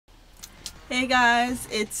Hey guys,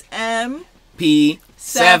 it's M7.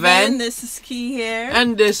 P7. This is Key here.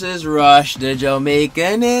 And this is Rush the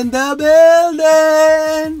Jamaican in the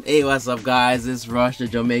building. Hey, what's up guys? It's Rush the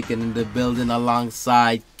Jamaican in the building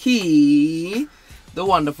alongside Key, the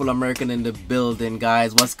wonderful American in the building,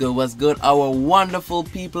 guys. What's good? What's good? Our wonderful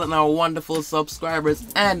people and our wonderful subscribers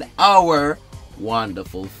and our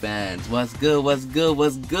wonderful fans. What's good? What's good?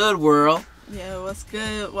 What's good, world? Yeah, what's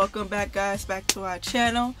good? Welcome back, guys, back to our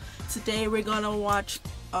channel. Today we're gonna watch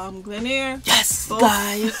Gleipnir. Yes,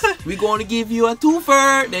 guys. We're gonna give you a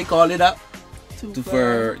twofer. They call it a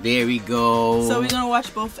twofer. There we go. So we're gonna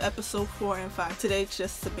watch both episode 4 and 5 today,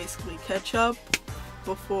 just to basically catch up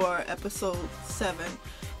before episode 7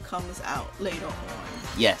 comes out later on.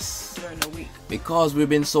 Yes. During the week. Because we've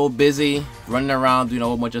been so busy running around doing a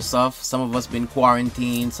whole bunch of stuff. Some of us been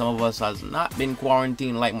quarantined. Some of us has not been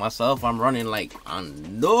quarantined, like myself. I'm running like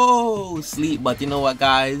on no sleep. But you know what,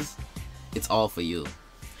 guys? It's all for you.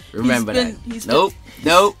 Remember that. Nope.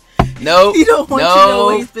 You don't want to know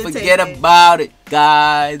what he's been forget taking. about it,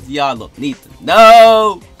 guys. Y'all don't need to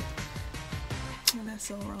know. That's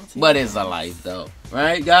so wrong. But it's a life though,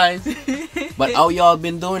 right, guys? But how y'all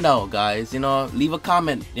been doing though, guys? You know, leave a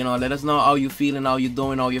comment. You know, let us know how you feeling, how you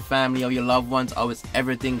doing, how your family, how your loved ones, how is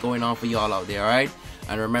everything going on for y'all out there, alright?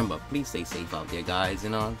 And remember, please stay safe out there, guys. You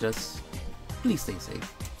know, just please stay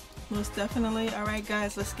safe. Most definitely. Alright,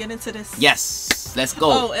 guys, let's get into this. Yes, let's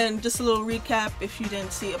go. Oh, and just a little recap if you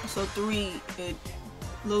didn't see episode 3,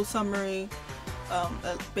 little summary.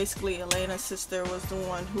 Basically, Elena's sister was the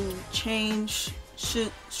one who changed.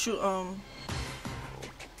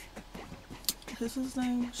 What's his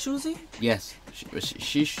name? Shuzi? Yes,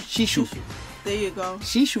 Shishu. There you go.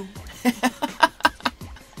 Shishu.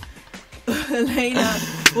 Elena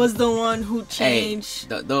was the one who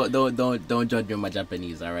changed. Hey, don't judge me on my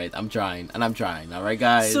Japanese, all right? I'm trying, all right,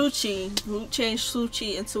 guys. Suchi, who changed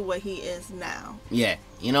Suchi into what he is now. Yeah,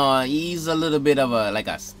 you know, he's a little bit of a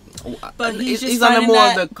but he's on the more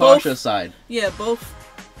of the cautious side. Yeah, both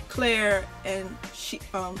Claire and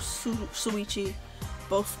Suichi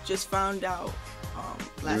both just found out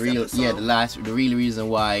last episode. The real reason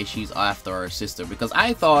why she's after her sister, because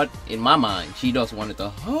I thought in my mind she just wanted to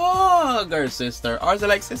hug her sister, or is it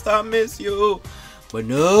like, sister, I miss you? But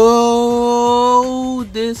no,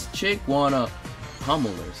 this chick wanna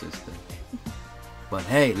pummel her sister. But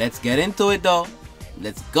hey, let's get into it though.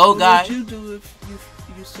 Let's go, guys. What would you do if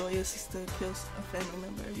you saw your sister kill a family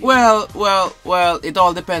member? Well, it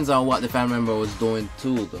all depends on what the family member was doing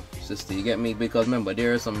to the sister, you get me? Because remember,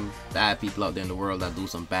 there are some bad people out there in the world that do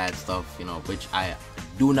some bad stuff, you know, which I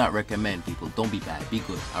do not recommend. People, don't be bad, be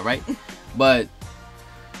good, alright? But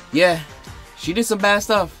yeah, she did some bad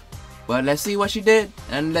stuff, but let's see what she did,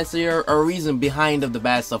 and let's see her reason behind of the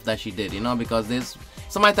bad stuff that she did, you know, because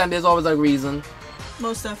sometimes there's always a reason.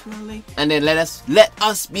 Most definitely. And then let us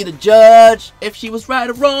be the judge if she was right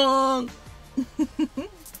or wrong.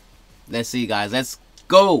 Let's see, guys. Let's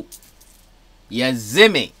go. Yeah,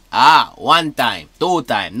 ZIMI. 1 time, 2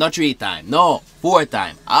 time, no 3 time, no 4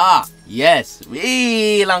 time. Yes.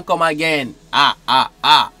 Lang come again. Yeah,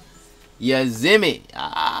 ZIMI.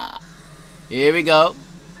 Here we go.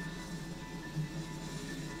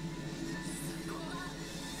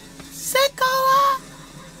 Sekoa.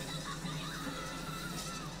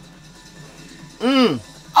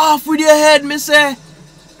 Off with your head, missy.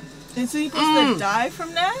 Is he supposed to die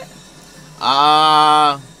from that?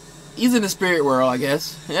 He's in the spirit world, I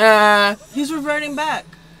guess. Yeah. He's reverting back.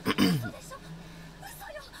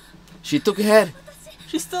 She took her head.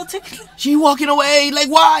 She's still taking it. She walking away. Like,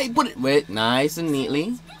 why? Put it. Wait, nice and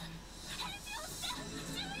neatly.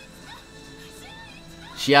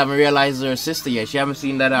 She haven't realized her sister yet. She haven't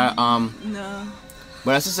seen that, No.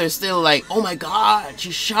 But her sister is still like, oh my god,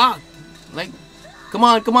 she's shocked. Like, come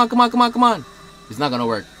on. It's not gonna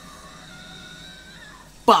work.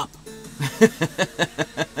 Pop.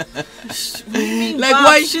 Like,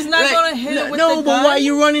 why? She's not gonna hit it with the gun. No, but why are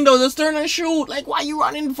you running though? Just turn and shoot. Like, why are you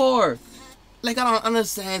running for? Like, I don't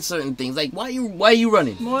understand certain things. Like, why are you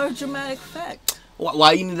running? More dramatic effect.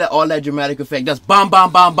 Why you need all that dramatic effect? Just bomb,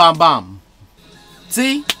 bomb, bomb, bomb, bomb.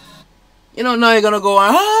 See? You don't know you're gonna go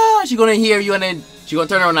on. She's gonna hear you and then she's gonna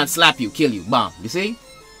turn around and slap you, kill you, bomb. You see?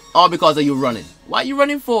 All because of you running. Why are you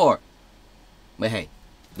running for? But hey,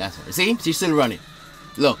 that's her. See? She's still running.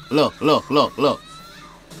 Look.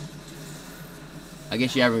 I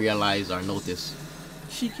guess she haven't realized or noticed.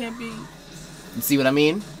 She can't be. You see what I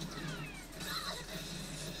mean?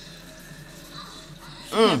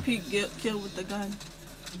 She can't be killed with the gun.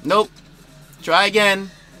 Nope. Try again.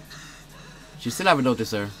 She still haven't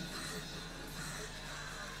noticed her.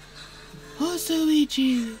 Oh,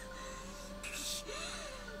 Soichi.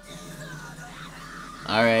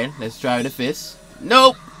 Alright, let's try the fist.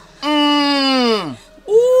 Nope. Ooh.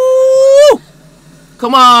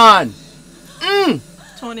 Come on.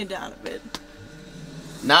 Tone it down a bit.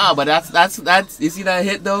 Nah, but that's you see that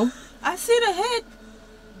hit though? I see the hit.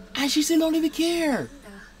 And she still don't even care.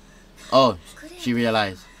 Oh, she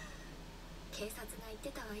realized.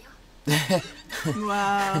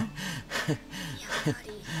 Wow.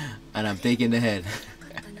 And I'm taking the head.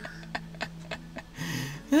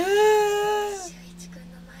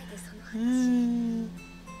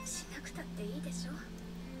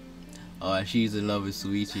 Oh, she's in love with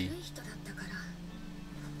Suichi.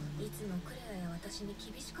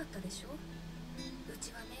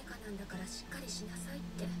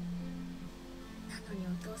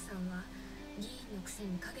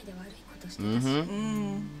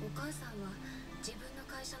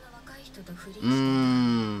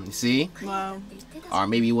 See? Wow. Or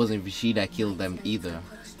maybe it wasn't she that killed them either.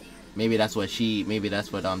 Maybe that's what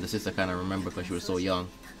the sister kind of remembered because she was so young.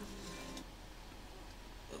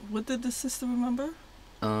 What did the sister remember?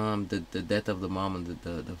 The death of the mom and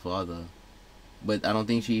the father. But I don't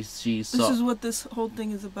think she saw. This is what this whole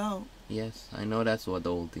thing is about. Yes, I know that's what the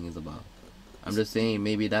whole thing is about. I'm just saying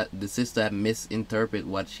maybe that the sister misinterpreted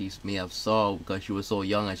what she may have saw because she was so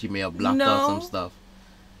young and she may have blocked out some stuff.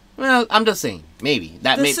 Well, I'm just saying maybe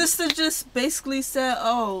that. The sister just basically said,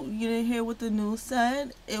 "Oh, you didn't hear what the news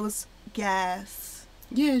said? It was gas.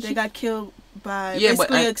 Yeah, they got killed by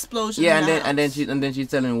basically explosion." Yeah, and then she's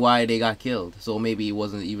telling why they got killed. So maybe it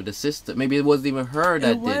wasn't even the sister. Maybe it wasn't even her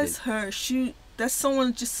that did it. It was her. That's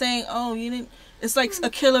someone just saying, "Oh, you didn't." It's like a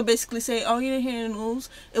killer basically saying, "Oh, you didn't hear the news.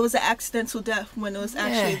 It was an accidental death when it was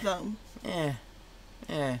actually them." Yeah.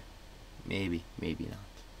 Maybe not.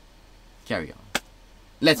 Carry on.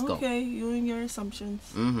 Let's go. Okay, you and your assumptions.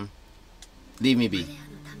 Leave me be.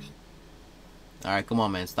 Alright, come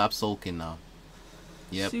on, man. Stop sulking now.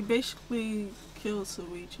 Yep. She basically killed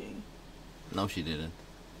Suichi. No, she didn't.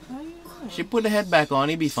 How do you know? She put the head back on.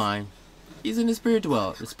 He'd be fine. He's in the spirit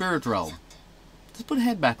realm. Just put the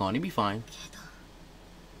head back on. He'd be fine.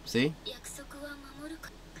 See? I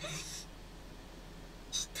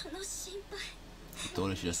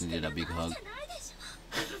told her she just needed a big hug.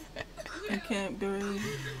 I can't breathe.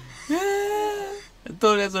 I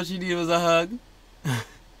thought that's what she needed was a hug.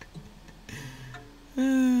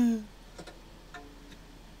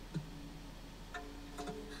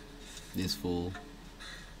 This fool.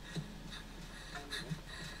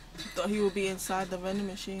 Thought he would be inside the vending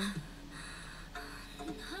machine.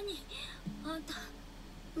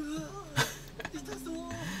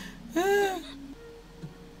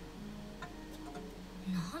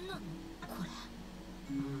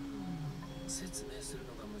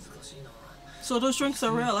 So those drinks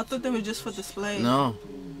are real? I thought they were just for display. No.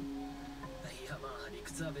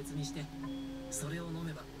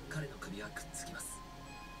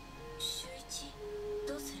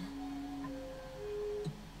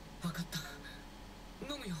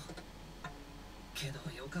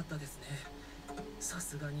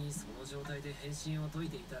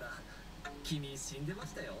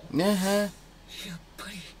 Yeah.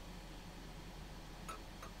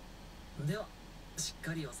 ではしっ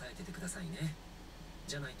かり押さえててくださいね。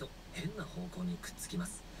じゃないと変な方向にくっつきま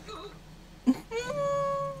す。 I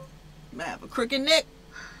have a crooked neck.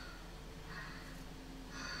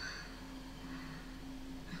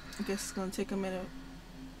 I guess it's gonna take a minute.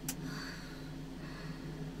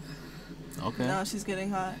 Okay. Now she's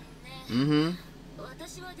getting hot.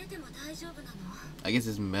 I guess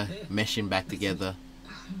it's meshing back together.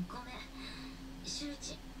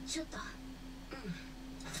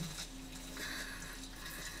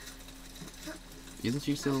 Isn't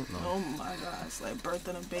she still? No. Oh my god, it's like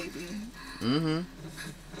birthing a baby.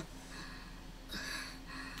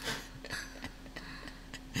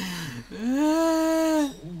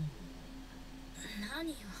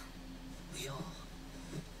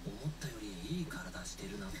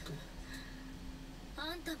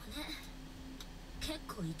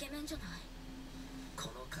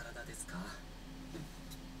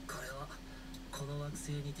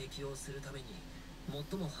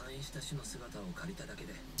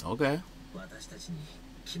 Okay.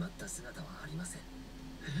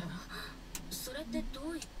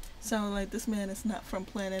 Sound like this man is not from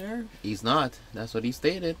planet Earth. He's not. That's what he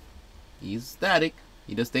stated. He's static.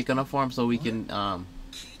 He just taken a form so we can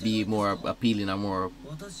be more appealing and more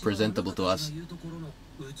presentable to us.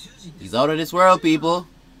 He's out of this world, people.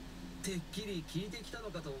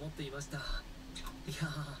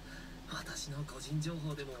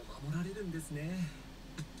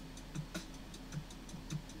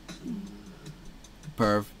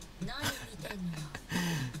 Perv.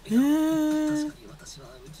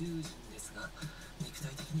 宙人ですが、肉体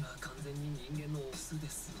的には完全に人間のオスで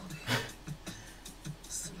すので。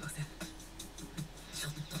すみません。ちょ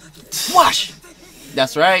っとだけ。Wash!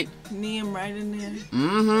 That's right. Knee him right in there.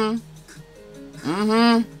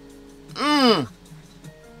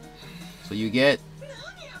 So you get.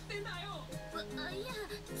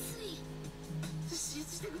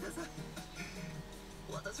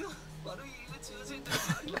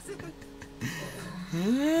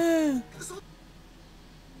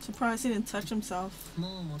 Surprised he didn't touch himself.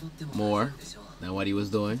 More than what he was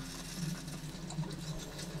doing.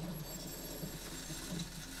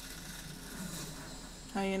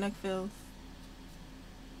 How your neck feels?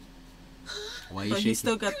 Why you But shaking? he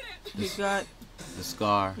still got, he got, the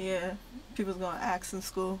scar. yeah. People's gonna ask in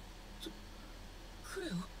school.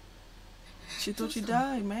 She thought you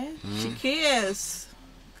died, man. She cares.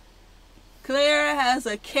 Claire has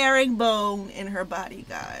a caring bone in her body,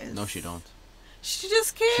 guys. No, she don't. She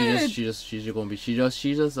just cared. She's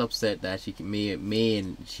just upset that she may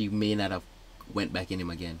not have went back in him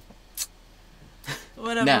again.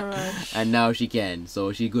 Whatever, Rush. And now she can,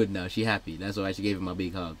 so she good now. She happy. That's why she gave him a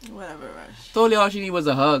big hug. Whatever, Rush. Totally, all she need was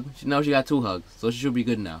a hug. Now she got 2 hugs, so she should be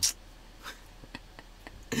good now.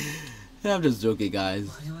 I'm just joking, guys.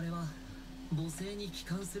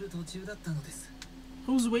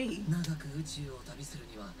 Who's we?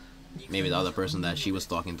 Maybe the other person that she was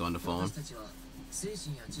talking to on the phone. 精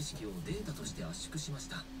神や知識をデータとして圧縮しまし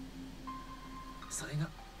た。それが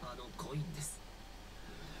あのコインです。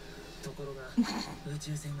ところが宇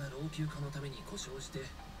宙船が老朽化のために故障して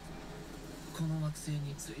この惑星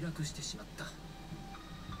に墜落してしまった。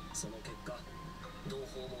その結果、同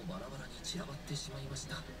胞もバラバラに散らばってしまいまし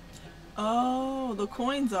た。Oh, the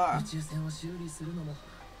coins are. 宇宙船を修理するのも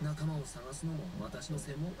仲間を探すのも私の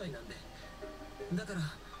専門外なんで。だから。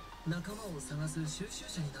仲間を探す収集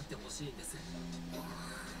者になってほしいんです。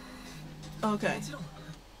 Okay.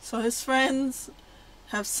 So his friends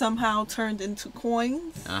have somehow turned into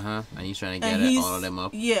coins. And he's trying to get all of them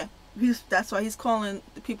up. Yeah. That's why he's calling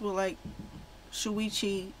the people like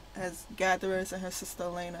Shuichi as gatherers and her sister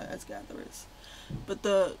Elena as gatherers. But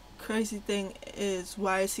the crazy thing is,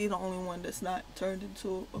 why is he the only one that's not turned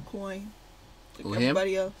into a coin? Like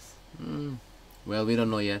everybody else. Well, we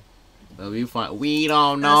don't know yet. But we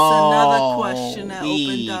don't know. That's another question that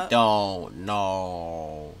opened up. We don't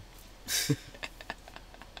know.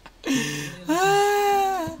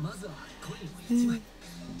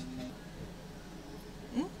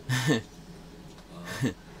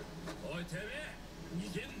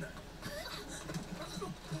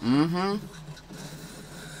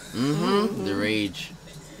 The rage.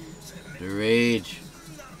 The rage.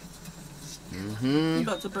 He's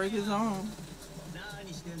about to break his arm.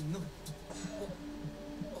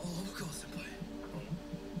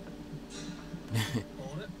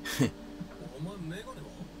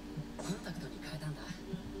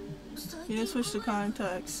 You didn't switch the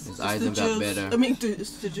context. His eyes got better. I mean,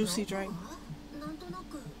 it's the juice he drank.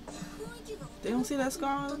 They don't see that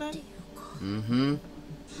scar on that?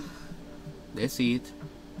 They see it.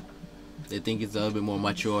 They think it's a little bit more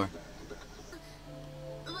mature.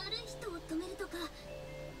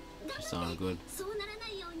 Sounds good.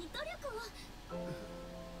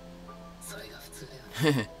 あ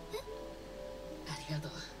りがと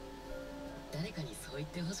う。誰かにそう言っ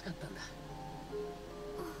て欲しかったんだ。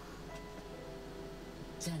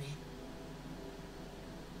じゃあね。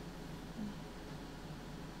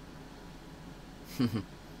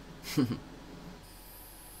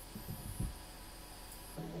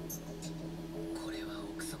これは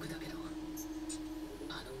憶測だけど、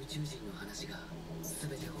あの宇宙人の話が全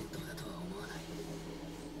て本当だとは思わない。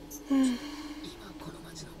今この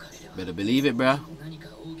街の彼らは Better believe it, bruh.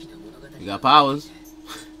 You got powers.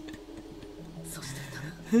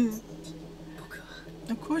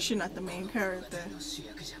 Of course you're not the main character.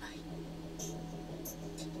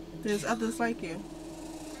 There's others like you.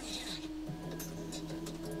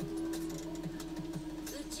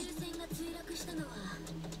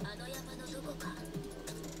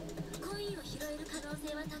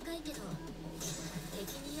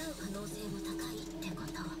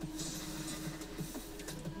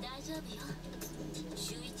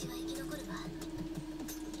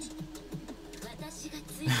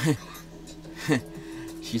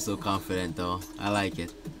 She's so confident though. I like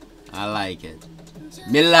it. I like it.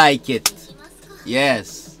 Me like it.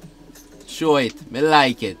 Yes. Show it. Me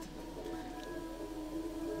like it.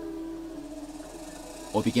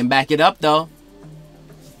 Hope you can back it up though.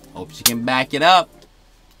 Hope she can back it up.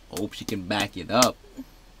 Hope she can back it up.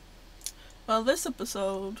 Well, this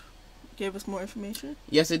episode gave us more information.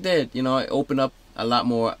 Yes, it did. You know, it opened up a lot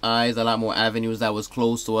more eyes, a lot more avenues that was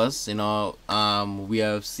close to us. You know, we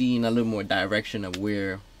have seen a little more direction of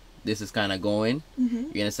where this is kind of going.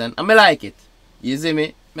 Mm-hmm. You understand? And me like it. You see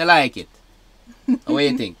me? Me like it. What do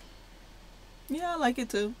you think? Yeah, I like it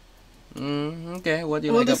too. Okay, what do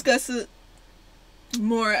you We'll like? discuss it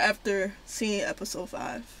more after seeing episode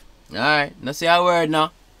 5. Alright, let's see our word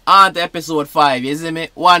now. On to episode 5, you see me?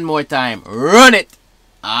 One more time. Run it!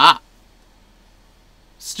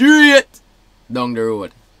 Straight down the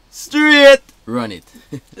road. Straight run it.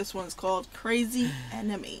 This one's called Crazy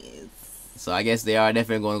Enemies. So I guess they are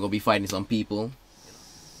definitely going to go be fighting some people.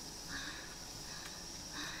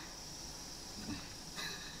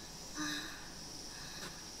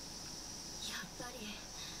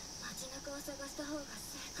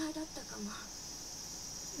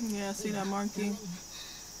 Yeah, see that marking?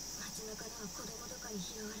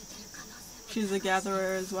 She's a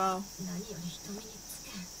gatherer as well.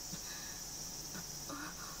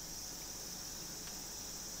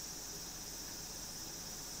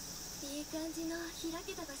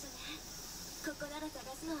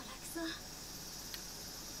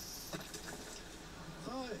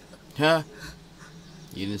 Huh?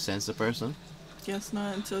 You didn't sense the person? Guess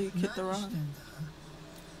not until you hit the rock.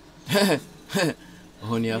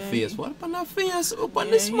 On your face. What up on her face? Up on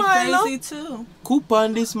Yeah, the smile. crazy too. Coop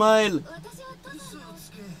on the smile.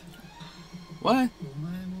 What?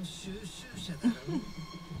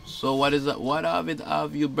 So what is that? What of it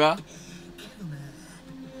of you, bruh?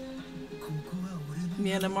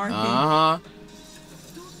 Yeah, the marking. Uh-huh.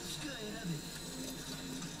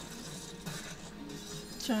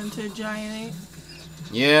 Turn to a giant ape.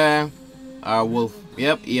 Yeah. Our wolf.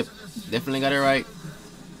 Yep. Definitely got it right.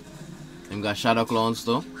 Them got shadow clones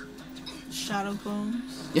too. Shadow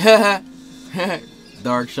clones. Yeah.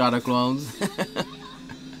 Dark shadow clones.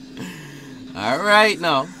 Alright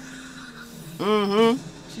now.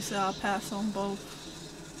 She said I'll pass on both.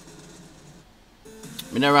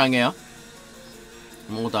 Me not wrong here.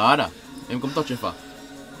 I'm out of order. I'm come touch you for.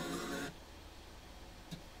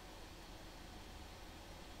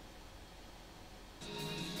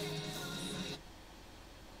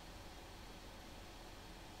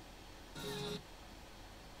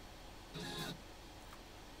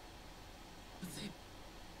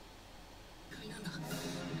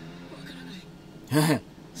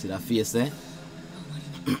 See that face there?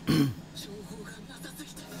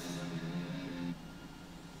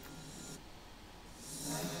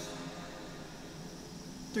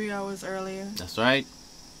 Three hours earlier. That's right.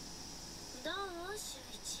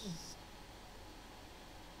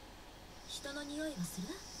 人の匂いはする？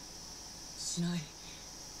しない。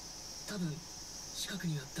多分近く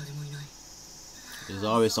には誰もいない。 There's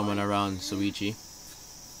always someone around, Suichi.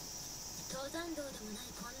 登山道でもない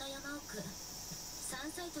こんな山奥、山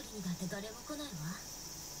菜採りにだって誰も来ないわ。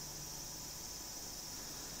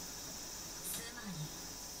つまり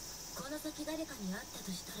この先誰かに会った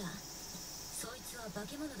としたら、そいつは化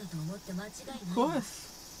け物だと思って間違いない。 Of course.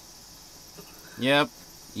 Yep.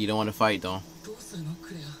 You don't want to fight though. どうするの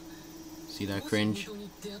クレア？ See that cringe? 本当に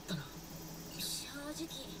出会ったら。正直相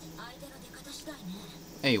手の出方次第ね。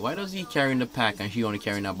 Hey, why does he carrying the pack and she only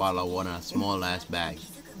carrying that bottle of water in a small ass bag? 気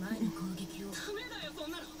づく前の攻撃を。ダメだよそ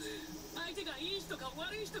んなの。相手がいい人か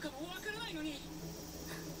悪い人かもわからないのに。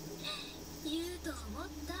言うと思っ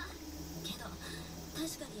た。けど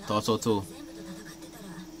確かに Thought so too. 全部と戦ってた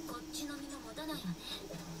らこっちの身も持たないわね。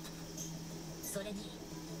それに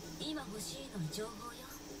今欲しいのは情報よ。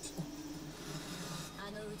あ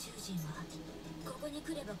の宇宙人はここに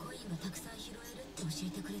来ればコインがたくさん拾えるって教え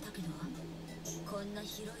てくれたけど、こんな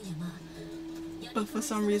広い山。 But for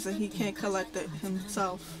some reason he can't collect it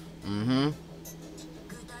himself. Mm-hmm.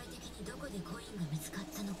 具体的にどこでコインが見つかっ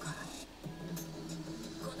たのか。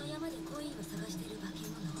この山でコインを探している化け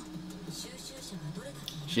物、収集者がどれだ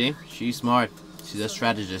けいるか。 She's smart. She's a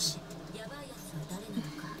strategist. やばいやつは誰な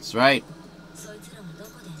のか。 That's right. そいつらはどこ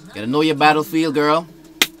で Gotta know your battlefield, girl.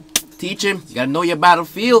 Teach him. You gotta know your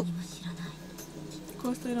battlefield. 何も知らない。 Of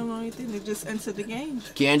course they don't know anything. They just entered the game.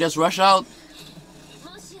 Can't just rush out.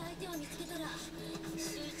 もし相手を見つけたら、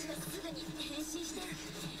周一はすぐに変身して。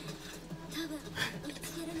多分見つ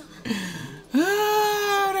けるのは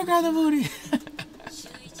Ah, I got the booty. 周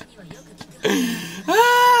一にはよく聞く話。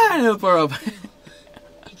 Ah, help her up.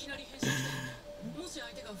 いきなり変身して、もし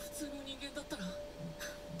相手が普通の人間だったら。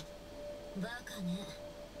バカね、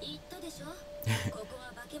言ったでしょ。ここ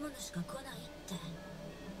は化け物しか来ないって。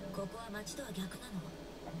ここは街とは逆なの。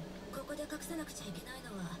ここで隠さなくちゃいけない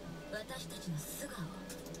のは私たちの素顔。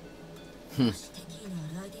もし敵意の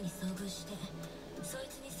ある相手に遭遇して、そい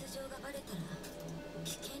つに素性がバレたら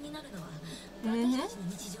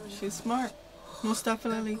Mm-hmm. She's smart. Most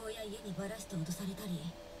definitely.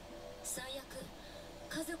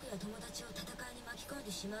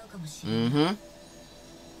 Mm-hmm.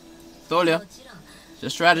 Told ya.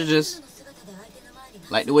 Just strategist.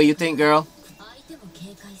 Like the way you think, girl.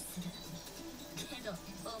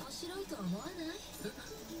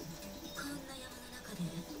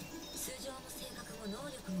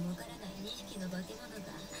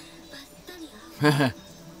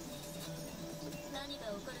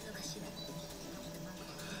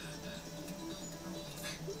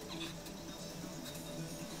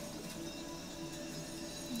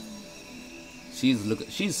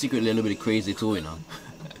 She's secretly a little bit crazy too, you know.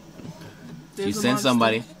 She sent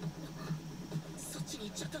somebody.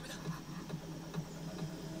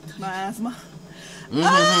 Miasma.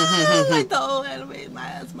 Ah, like the old anime,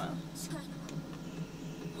 Miasma.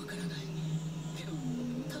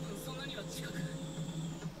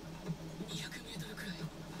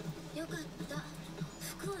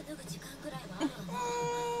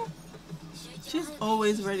 She's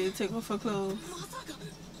always ready to take off her clothes.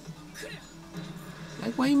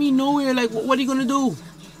 Like, what do you mean nowhere? Like, what are you gonna do?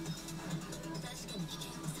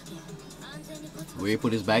 Where he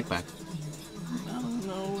put his backpack? I don't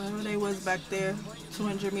know, wherever they was back there,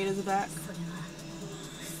 200 meters back.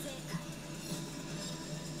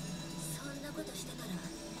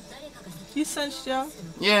 You sensed, y'all?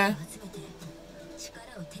 Yeah.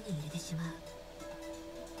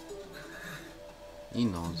 He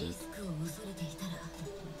knows it.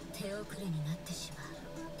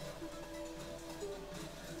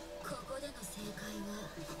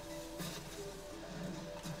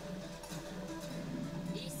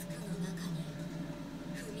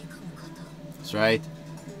 That's right.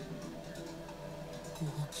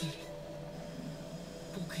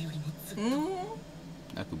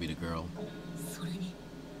 That could be the girl.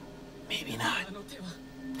 Maybe not.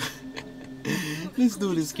 Let's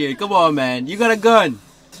do this, kid. Come on, man. You got a gun.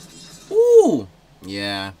 Ooh.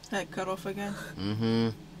 Yeah. That cut off again. Mm-hmm.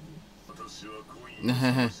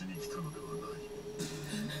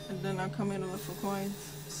 And then I come in and look for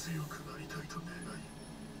coins.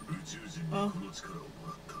 Oh.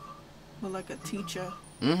 Look like a teacher.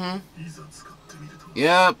 Mm-hmm.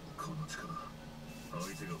 Yep.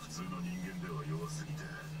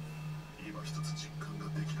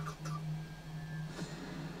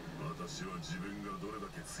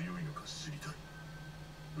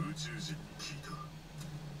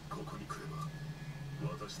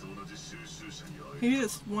 He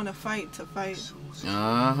just want to fight.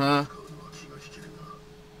 Uh-huh.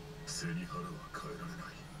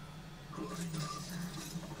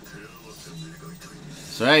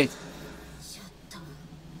 That's right.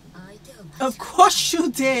 Of course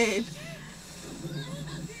you did.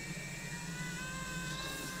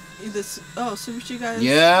 Oh, so what you guys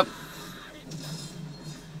Yep.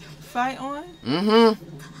 fight on? Mm-hmm.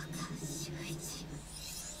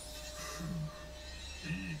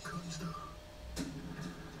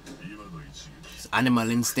 It's animal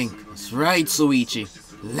instinct. That's right, Soichi.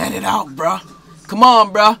 Let it out, bruh. Come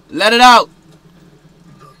on, bruh. Let it out.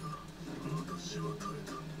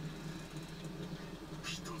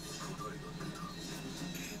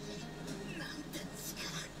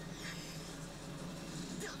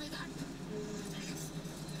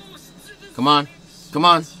 Come on. Come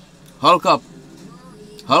on. Hulk up.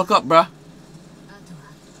 Hulk up, bruh.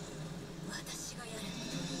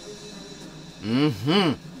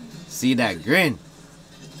 Mm-hmm. See that grin.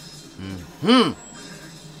 Mm-hmm.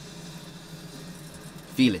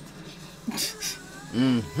 Feel it.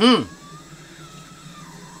 Mm-hmm.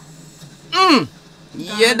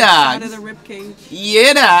 Yeah, Out of dogs. the rib cage.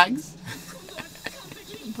 Yeah, dogs.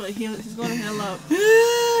 But he's gonna heal up.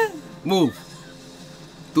 Move.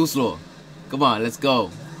 Too slow. Come on, let's go.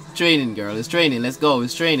 Training, girl. It's training. Let's go.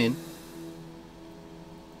 It's training.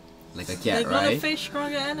 Like a cat, They're gonna right? face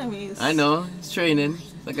stronger enemies. I know. It's training.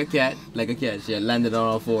 Like a cat. Like a cat. She had landed on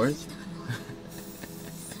all fours.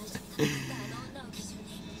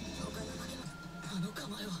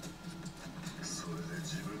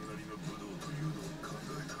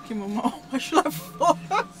 Kimamo, what should I for?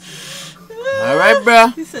 Alright,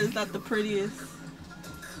 bruh. He said it's not the prettiest.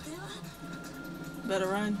 Better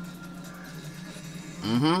run.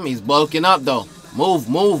 Mm-hmm. He's bulking up though. Move,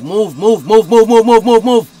 move, move, move, move, move, move, move, move,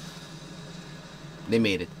 move. They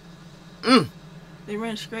made it. They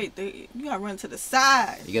ran straight. You gotta run to the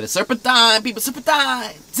side. You get a serpentine, people,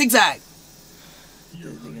 serpentine. Zigzag.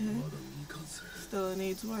 Still it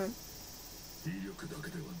needs work.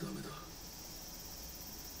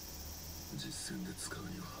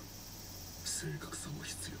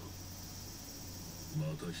 ま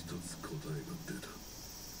た一つ答えが出た。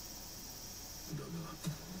だが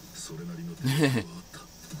それなりの手があった。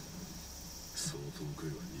そう遠くへ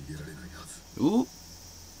は逃げられないはず。 Ooh,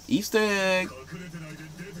 Easter egg. 隠れてないで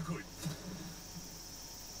出てこい。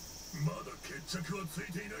まだ決着はつい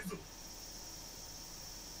ていないぞ。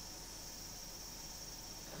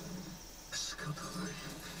仕方ない。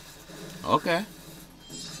 Okay.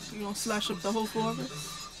 You gonna slash up the whole four of us?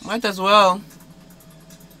 Might as well.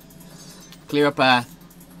 Clear a path.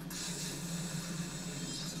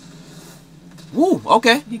 Woo,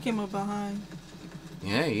 okay. He came up behind.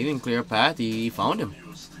 Yeah, he didn't clear a path, he found him.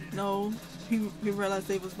 No, he realized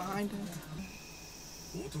they was behind him.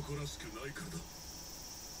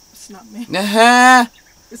 It's not me.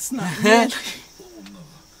 It's not me.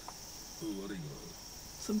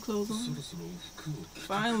 Some clothes on.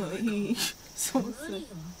 Finally, someone said.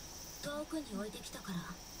 遠くに置いてきたから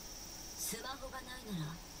スマホがないな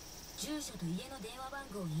ら住所と家の電話番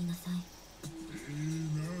号を言いなさい。な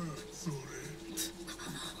それ。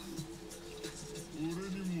俺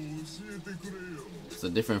にも教えてくれよ。 It's a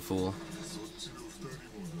different fool. そっちの二人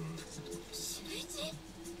もな。しぶいち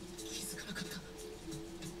気づかなかった。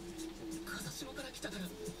風下から来たから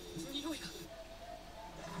匂いが。あ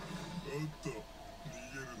った。逃げ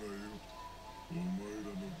るなよ。お前ら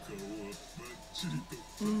の顔はバッチリと。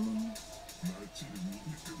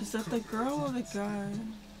Is that the girl or the guy?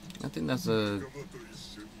 I think that's a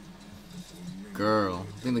girl.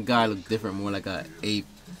 I think the guy looked different, more like a ape.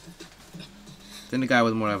 I think the guy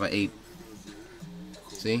was more of an ape.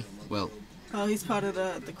 See? Well. Oh, he's part of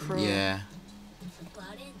the crew. Yeah.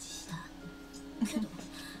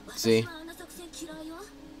 See?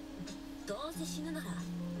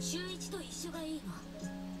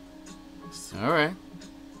 Alright.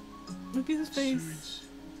 Look at his face.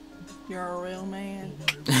 You're a real man.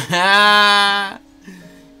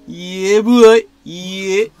 Yeah, boy.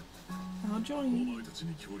 Yeah. I'll join you.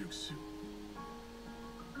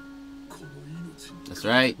 That's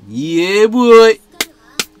right. Yeah, boy.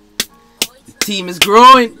 The team is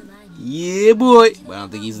growing. Yeah, boy. But I don't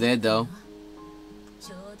think he's dead, though.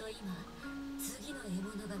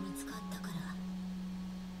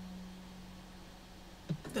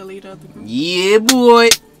 The leader of the group. Yeah, boy.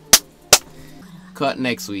 Cut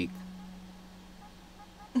next week.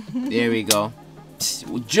 There we go.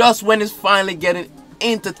 Just when it's finally getting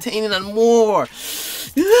entertaining and more.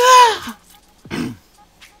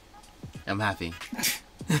 I'm happy.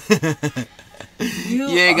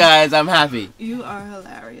 Yeah, guys, I'm happy. You are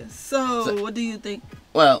hilarious. So, what do you think?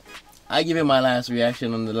 Well, I give you my last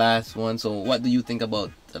reaction on the last one. So, what do you think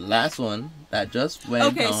about the last one that just went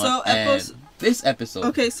on? Okay, so this episode.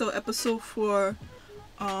 Okay, so episode 4,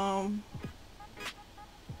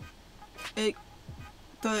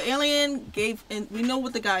 the alien gave, and we know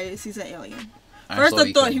what the guy is. He's an alien. First,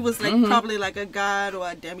 I thought he was like probably like a god or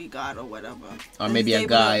a demigod or whatever, or maybe a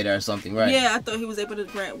guide or something, right? Yeah, I thought he was able to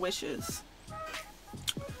grant wishes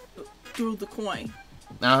through the coin.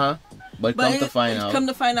 But come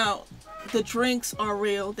to find out, the drinks are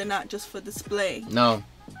real. They're not just for display. No.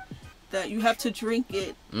 That you have to drink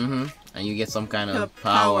it. And you get some kind of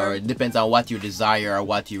power. It depends on what you desire or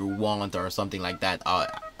what you want or something like that.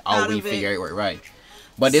 How we figure it right.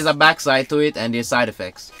 But there's a backside to it and there's side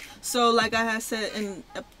effects. So like I had said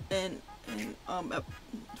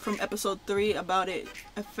from episode 3 about it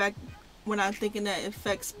when I'm thinking that it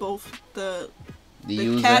affects both the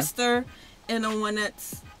caster and the one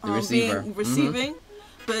that's being receiving.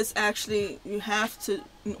 But it's actually you have to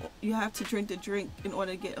drink the drink in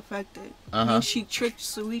order to get affected. I mean, she tricked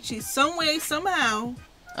Shuichi some way, somehow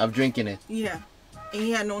of drinking it. Yeah, and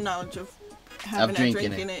he had no knowledge of having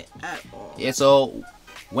drinking it at all. Yeah, so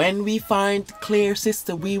when we find Claire's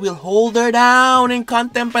sister, we will hold her down in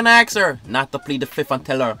contempt and ask her not to plead the fifth and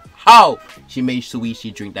tell her how she made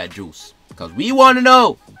Shuichi drink that juice. Because we want to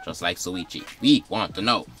know, just like Shuichi, we want to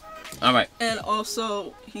know. All right. And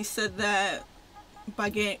also, he said that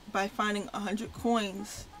by finding 100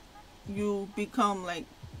 coins, you become like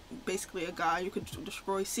basically a god. You could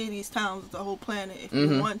destroy cities, towns, the whole planet if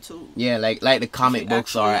you want to. Yeah, like the comic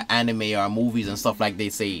books or anime or movies and stuff like they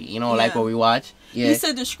say. You know, like what we watch. Yeah. He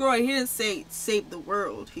said destroy. He didn't say save the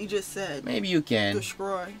world. He just said maybe you can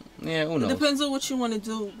destroy. Yeah, who knows? It depends on what you want to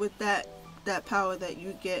do with that power that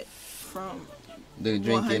you get from the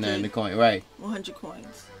drinking and the coin. Right. 100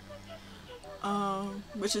 coins.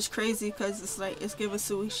 Which is crazy because it's like it's giving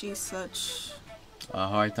Shuichi such a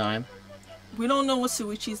hard time. We don't know what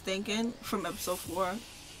Shuichi's thinking from episode 4.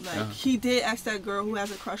 Like he did ask that girl who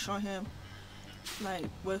has a crush on him, like,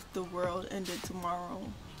 what if the world ended tomorrow?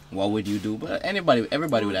 what would you do? But everybody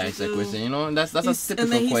would ask that question, you know. And that's a typical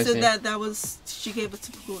and then he question. said that was she gave a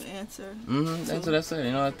typical answer. That's what I said.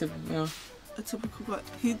 You know, a typical.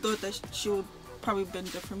 He thought that she would probably been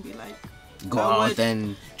different, be like, go out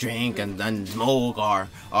and drink and smoke, or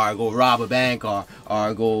go rob a bank, or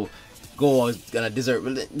go on a dessert.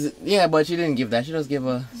 Yeah, but she didn't give that. She just gave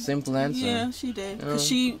a simple answer. Yeah, she did. Because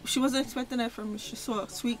she wasn't expecting that from me. She saw a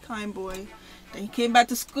sweet, kind boy. Then he came back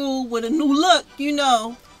to school with a new look, you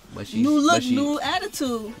know. New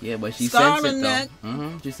attitude. Yeah, but she Scar sensed on it the neck.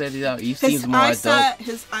 though. She said he seems more adult.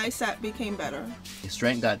 His eyesight became better. His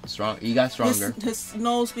strength got strong. He got stronger. His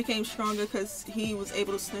nose became stronger because he was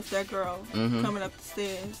able to sniff that girl coming up the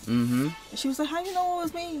stairs. And she was like, "How you know it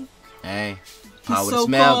was me?" Hey, power to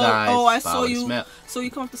smell, guys. Oh, I Power saw to you. smell. So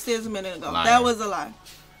you come up the stairs a minute ago. Liar. That was a lie.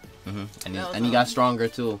 And he got stronger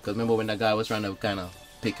too. Cause remember when that guy was trying to kind of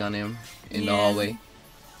pick on him in the hallway?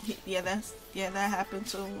 That happened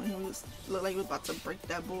too when he looked like he was about to break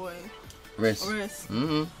that boy wrist.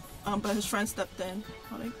 But his friend stepped in.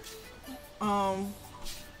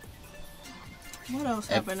 What else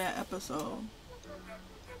happened that episode?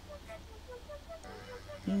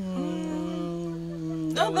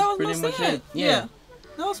 That was pretty much it. Yeah.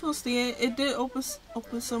 That was mostly it. It did open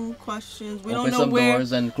some questions. We don't know where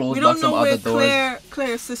doors and close back some other doors.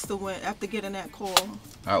 Claire's sister went after getting that call.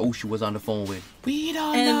 Who she was on the phone with. We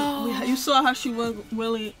don't know. You saw how she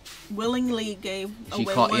willingly gave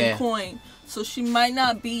away one coin. So she might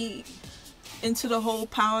not be into the whole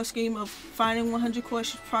power scheme of finding 100 coins.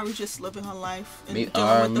 She's probably just living her life and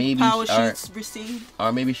doing the power she's received.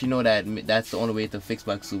 Or maybe she know that that's the only way to fix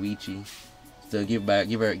back Suichi. To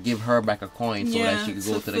give her back a coin so that she could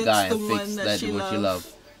go to the guy and fix that what she loved.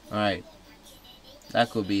 Alright. That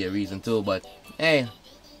could be a reason too, but hey.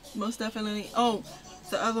 Most definitely. Oh,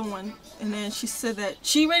 the other one. And then she said that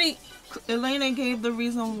Elena gave the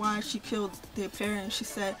reason why she killed their parents. She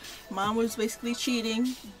said mom was basically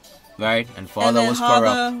cheating. Right, and father was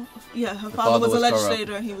corrupt. Yeah, her father was a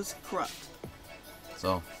legislator and he was corrupt.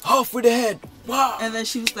 So, off with the head. Wow. And then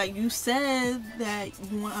she was like, "You said that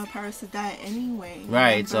you want our parents to die anyway."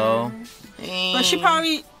 Right. Remember? But she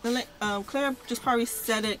probably, Claire just probably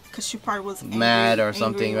said it because she probably was mad or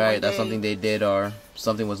something, right? That's something they did or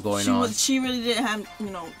something was going on. She really didn't have,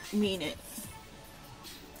 mean it.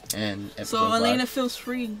 And so Elena feels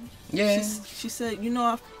free. Yeah. She said,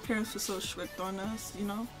 our parents were so strict on us,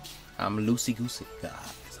 I'm loosey goosey.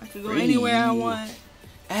 I could go anywhere I want.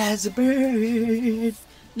 As a bird.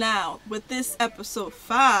 Now, with this episode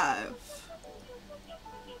 5,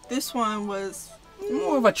 this one was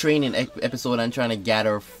more of a training episode and trying to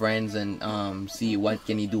gather friends and see what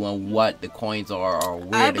can he do and what the coins are or where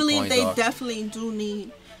the coins are. I believe they definitely do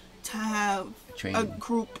need to have a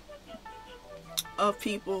group of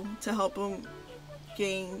people to help them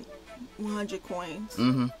gain 100 coins.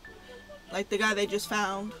 Like the guy they just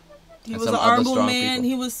found. He was an honorable man.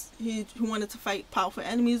 He wanted to fight powerful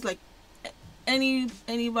enemies like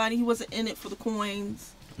anybody. He wasn't in it for the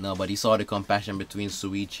coins. No, but he saw the compassion between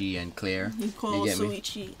Suichi and Claire. He called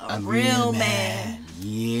Suichi a real man.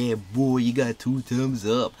 Yeah, boy, you got 2 thumbs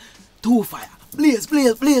up. 2 fire. Blaze,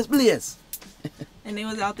 blaze, blaze, blaze. And they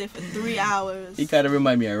was out there for 3 hours. He kind of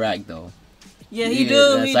remind me of Rack, though. Yeah, he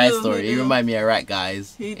do. That's a side story. He remind me of Rack,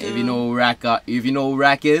 guys. He do. If you know who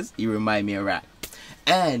Rack is, he remind me of Rack.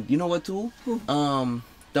 And you know what too? Come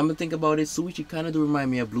to think about it, Suichi kind of do remind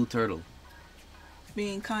me of Blue Turtle.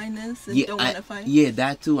 Being kindness and don't want to fight. Yeah,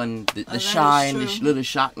 that too, and the shy and the little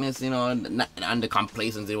shockness, and the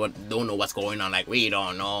complacency. Don't know what's going on. Like we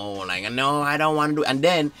don't know. Like no, I don't want to do. And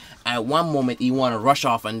then at one moment he want to rush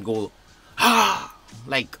off and go,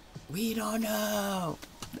 like we don't know.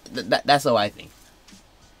 That's how I think.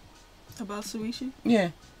 About Suichi? Yeah.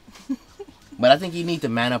 But I think you need to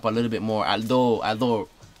man up a little bit more. Although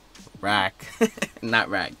Rack, not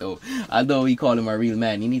Rack though. Although we call him a real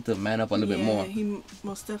man, you need to man up a little bit more. He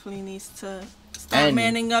most definitely needs to start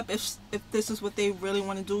manning up if this is what they really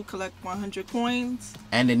want to do, collect 100 coins.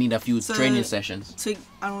 And they need a few training sessions.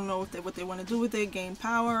 I don't know what they want to do with it, gain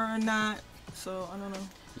power or not. So I don't know.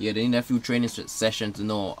 Yeah, they need a few training sessions to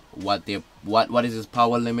know what is his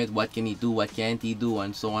power limit, what can he do, what can't he do,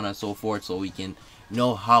 and so on and so forth, so we can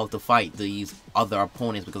know how to fight these other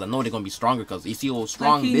opponents, because I know they're gonna be stronger. Because you see how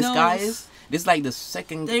strong this guy is. This is like the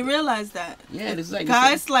second. They realize that. Yeah, this is like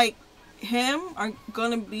guys like him are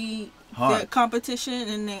gonna be the competition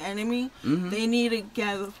and the enemy. They need to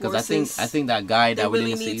gather forces. Because I think that guy that we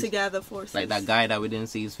didn't see. They really need to gather forces. Like that guy that we didn't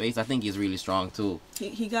see his face. I think he's really strong too.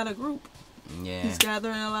 He got a group. Yeah. He's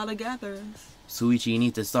gathering a lot of gatherers. Suichi, you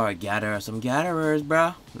need to start gather some gatherers,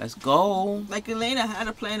 bruh. Let's go. Like Elena had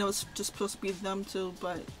a plan that was just supposed to be them two,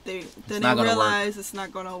 but they not gonna realized it's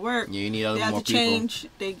not gonna work. Yeah, you need a They little have more to people. change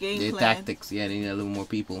their game Their plan. tactics. Yeah, they need a little more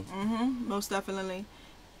people. Most definitely.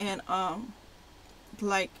 And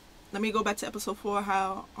like, let me go back to episode 4.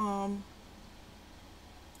 How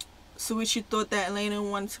Suichi thought that Elena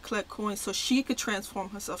wanted to collect coins so she could transform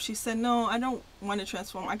herself. She said, "No, I don't want to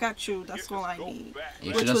transform. I got you. That's all I need,"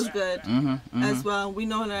 Yeah, which was good as Mhm. well. We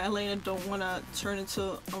know that Elena don't want to turn into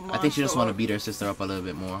a monster. I think she just want to beat her sister up a little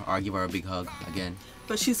bit more, or give her a big hug again.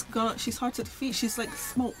 But she's hard to defeat. She's like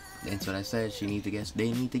smoke. That's what I said. They need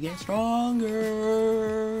to get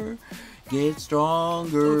stronger. Get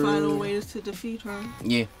stronger. So find a way to defeat her.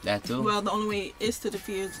 Yeah, that too. Well, the only way is to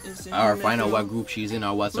defeat is Or find out what group she's in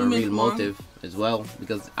or what's her real motive as well.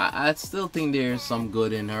 Because I still think there's some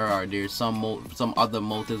good in her, or there's some other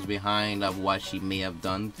motives behind of what she may have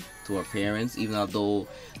done to her parents. Even although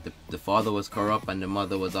the father was corrupt and the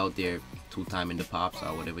mother was out there two-timing the pops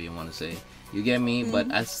or whatever you want to say. You get me?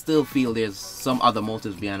 But I still feel there's some other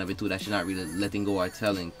motives behind it too that she's not really letting go or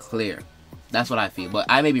telling clear. That's what I feel, but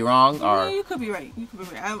I may be wrong. Or yeah, you could be right.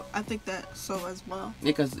 I think that so as well. Yeah,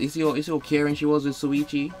 because it's so caring she was with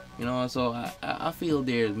Suichi, you know. So I feel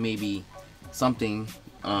there's maybe something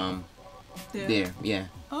there. Yeah.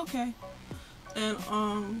 Okay.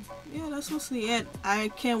 And yeah, that's mostly it. I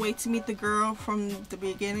can't wait to meet the girl from the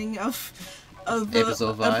beginning of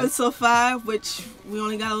episode 5, which we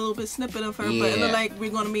only got a little bit snippet of her, but it look like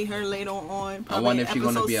we're gonna meet her later on. I wonder if she's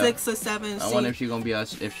gonna be 6 or 7. I wonder if she's gonna be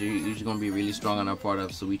she's gonna be really strong on her part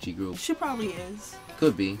of Suichi group. She probably is.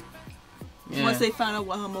 Could be. Yeah. Once they find out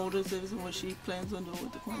what her motives is and what she plans on doing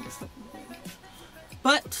with the coin and stuff like that.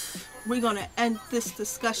 But we're gonna end this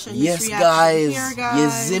discussion. Yes, this guys. here,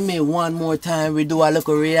 Yes, Zimmy, one more time. We do a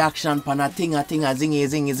little reaction pan a ting a zingy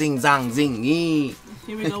zing zing zang zing.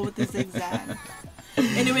 Here we go with the zigzag.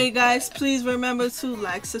 Anyway, guys, please remember to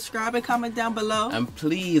like, subscribe, and comment down below. And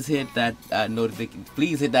please hit that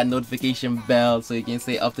notification bell so you can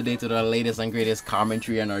stay up to date with our latest and greatest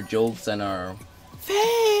commentary and our jokes and our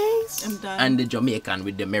face. I'm done. And the Jamaican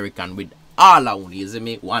with the American with all out. You see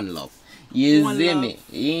me? One love. You see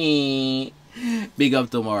me? Big up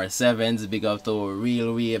to more sevens, big up to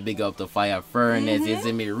Real Way, big up to Fire Furnace, you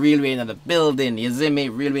see me? Real Way in the building, you see me?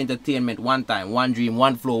 Real Way Entertainment, one time, one dream,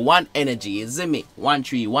 one flow, one energy, you see me? One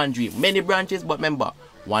tree, one dream, many branches, but remember,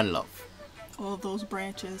 one love. All those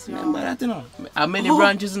branches, y'all. Remember that, you know? Many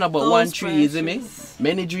branches, but one tree, you see me?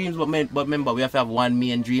 Many dreams, but remember, we have to have one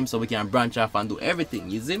main dream so we can branch off and do everything,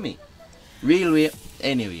 you see me? Real Way.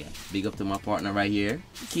 Anyway, big up to my partner right here,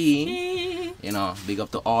 Key. You know, big up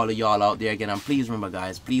to all of y'all out there again. And please remember,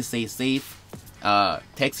 guys, please stay safe.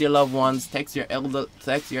 Text your loved ones, text your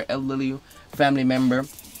elderly family member.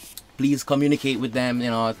 Please communicate with them. You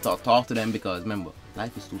know, talk to them, because remember,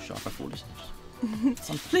 life is too short for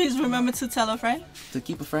foolishness. Please remember to tell a friend, to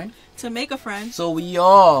keep a friend, to make a friend, so we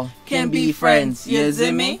all can be friends. You You see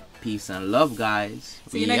see me? me? Peace and love, guys.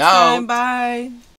 See you We next out. time. Bye.